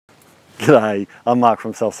G'day, I'm Mark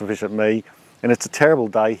from Self-Sufficient Me, and it's a terrible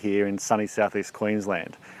day here in sunny southeast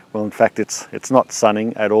Queensland. Well, in fact, it's not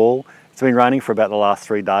sunning at all. It's been raining for about the last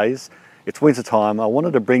 3 days. It's winter time. I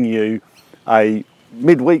wanted to bring you a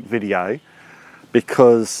midweek video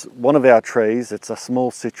because one of our trees, it's a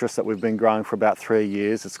small citrus that we've been growing for about 3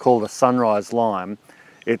 years. It's called a sunrise lime.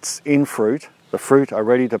 It's in fruit. The fruit are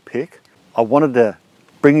ready to pick. I wanted to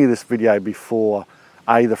bring you this video before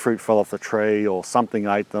the fruit fell off the tree or something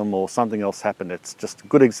ate them or something else happened. It's just a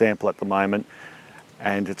good example at the moment,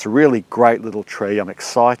 and it's a really great little tree. I'm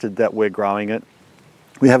excited that we're growing it.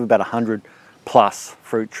 We have about 100 plus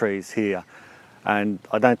fruit trees here, and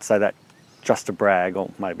I don't say that just to brag,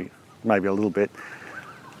 or maybe a little bit,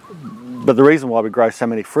 but the reason why we grow so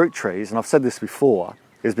many fruit trees, and I've said this before,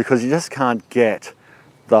 is because you just can't get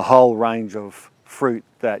the whole range of fruit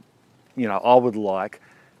that I would like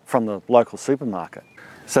from the local supermarket.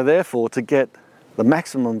 So therefore, to get the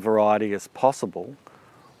maximum variety as possible,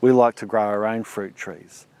 we like to grow our own fruit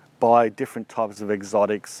trees, buy different types of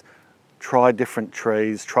exotics, try different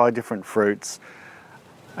trees, try different fruits,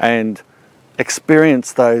 and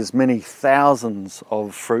experience those many thousands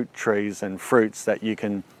of fruit trees and fruits that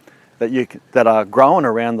are grown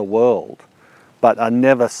around the world, but are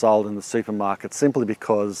never sold in the supermarket simply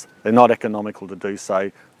because they're not economical to do so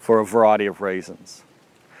for a variety of reasons.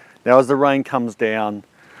 Now, as the rain comes down,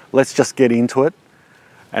 let's just get into it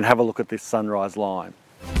and have a look at this sunrise lime.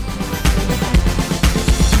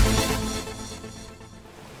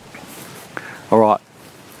 All right,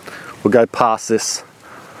 we'll go past this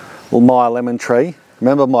little Meyer lemon tree.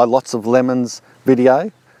 Remember my lots of lemons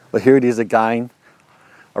video? Well, here it is again.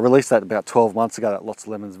 I released that about 12 months ago, that lots of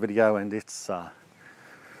lemons video, and I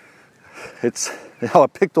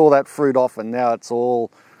picked all that fruit off and now it's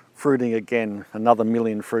all fruiting again, another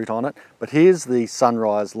million fruit on it. But here's the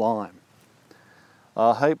sunrise lime.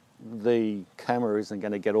 I hope the camera isn't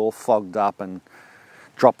going to get all fogged up and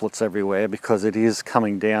droplets everywhere, because it is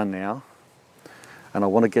coming down now and I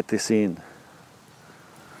want to get this in. You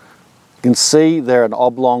can see they're an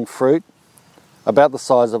oblong fruit, about the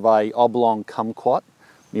size of a oblong kumquat.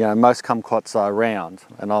 Most kumquats are round,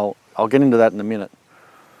 and I'll get into that in a minute.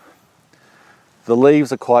 The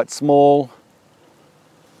leaves are quite small.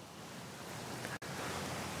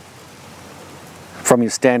 From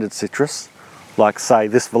your standard citrus, like say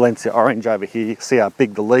this Valencia orange over here, you see how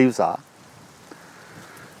big the leaves are.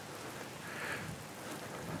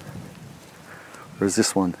 Whereas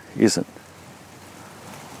this one isn't.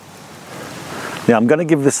 Now I'm going to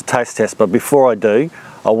give this a taste test, but before I do,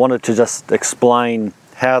 I wanted to just explain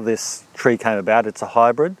how this tree came about. It's a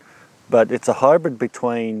hybrid, but it's a hybrid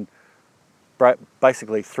between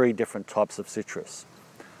basically 3 different types of citrus.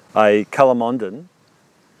 A Calamondan,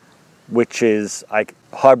 which is a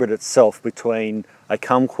hybrid itself between a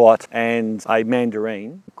kumquat and a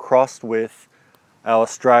mandarin, crossed with our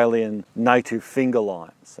Australian native finger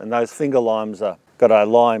limes. And those finger limes have got a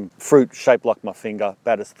lime fruit shaped like my finger,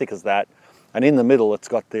 about as thick as that. And in the middle, it's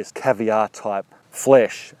got this caviar type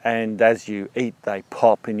flesh. And as you eat, they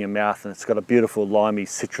pop in your mouth, and it's got a beautiful limey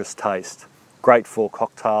citrus taste. Great for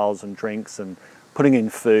cocktails and drinks and putting in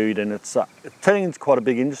food. And it's turning into quite a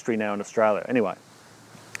big industry now in Australia. Anyway,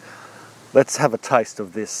 let's have a taste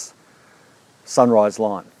of this sunrise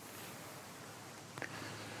lime.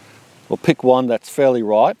 We'll pick one that's fairly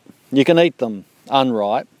ripe. You can eat them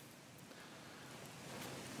unripe.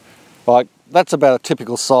 Like, that's about a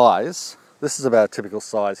typical size. This is about a typical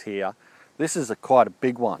size here. This is quite a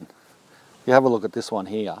big one. You have a look at this one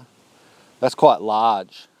here. That's quite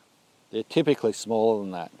large. They're typically smaller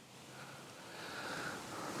than that.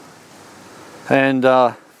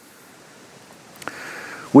 And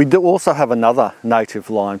we do also have another native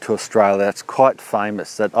lime to Australia that's quite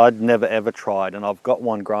famous that I'd never ever tried, and I've got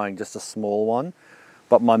one growing, just a small one,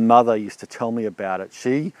 but my mother used to tell me about it.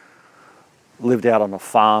 She lived out on a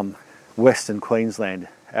farm, Western Queensland,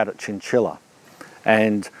 out at Chinchilla,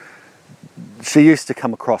 and she used to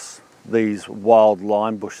come across these wild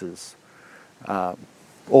lime bushes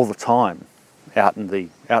all the time out in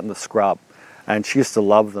the scrub. And she used to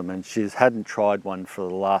love them, and she hadn't tried one for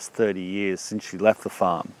the last 30 years since she left the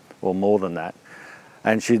farm, or more than that.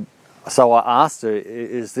 And so I asked her,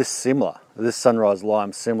 is this similar? Is this sunrise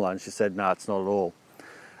lime similar? And she said, no, it's not at all.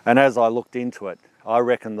 And as I looked into it, I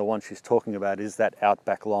reckon the one she's talking about is that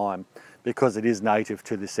outback lime, because it is native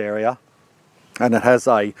to this area. And it has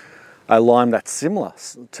a lime that's similar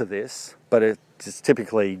to this, but it's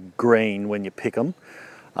typically green when you pick them.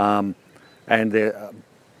 And they're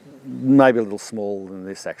maybe a little smaller than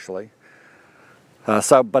this actually.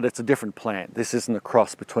 But it's a different plant. This isn't a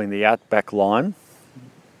cross between the outback lime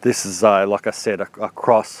This is, like I said, a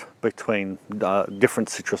cross between different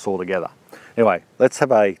citrus altogether. Anyway, let's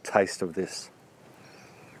have a taste of this.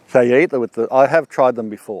 So you eat them with I have tried them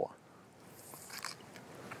before.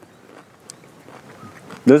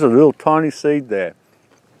 There's a little tiny seed there.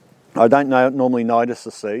 I don't normally notice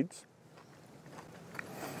the seeds,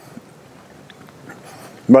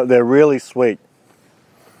 but they're really sweet.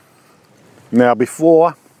 Now,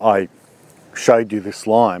 before I showed you this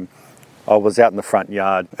lime, I was out in the front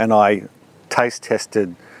yard and I taste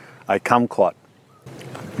tested a kumquat.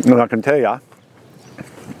 And I can tell you,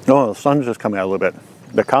 oh, the sun's just coming out a little bit.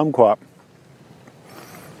 The kumquat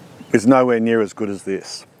is nowhere near as good as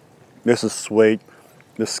this. This is sweet.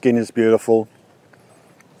 The skin is beautiful.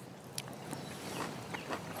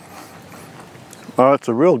 Oh, it's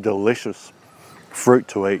a real delicious fruit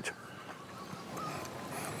to eat.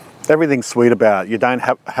 Everything's sweet about it. You don't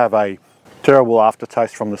have a terrible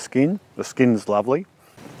aftertaste from the skin. The skin's lovely.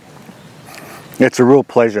 It's a real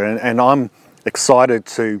pleasure, and I'm excited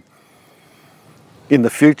to, in the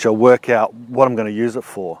future, work out what I'm going to use it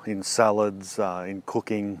for in salads, in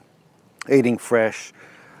cooking, eating fresh,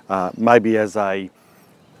 maybe as a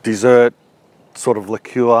dessert sort of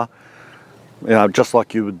liqueur, you know, just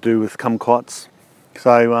like you would do with kumquats.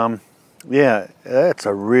 So yeah, it's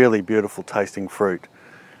a really beautiful tasting fruit.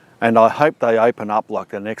 And I hope they open up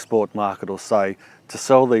like an export market or so to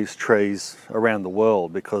sell these trees around the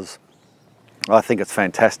world, because I think it's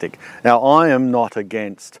fantastic. Now, I am not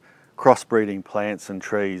against crossbreeding plants and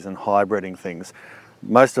trees and hybriding things.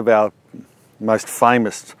 Most of our most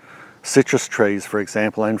famous citrus trees, for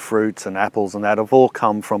example, and fruits and apples and that have all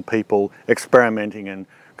come from people experimenting and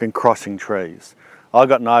crossing trees. I've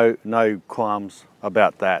got no qualms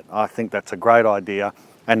about that. I think that's a great idea,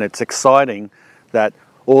 and it's exciting that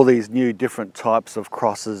all these new different types of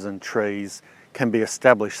crosses and trees can be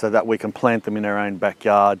established so that we can plant them in our own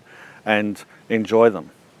backyard and enjoy them.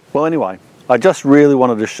 Well, anyway, I just really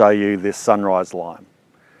wanted to show you this sunrise lime.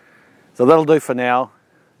 So that'll do for now.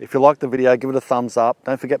 If you liked the video, give it a thumbs up.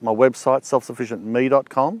 Don't forget my website,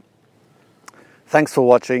 selfsufficientme.com. Thanks for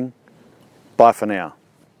watching. Bye for now.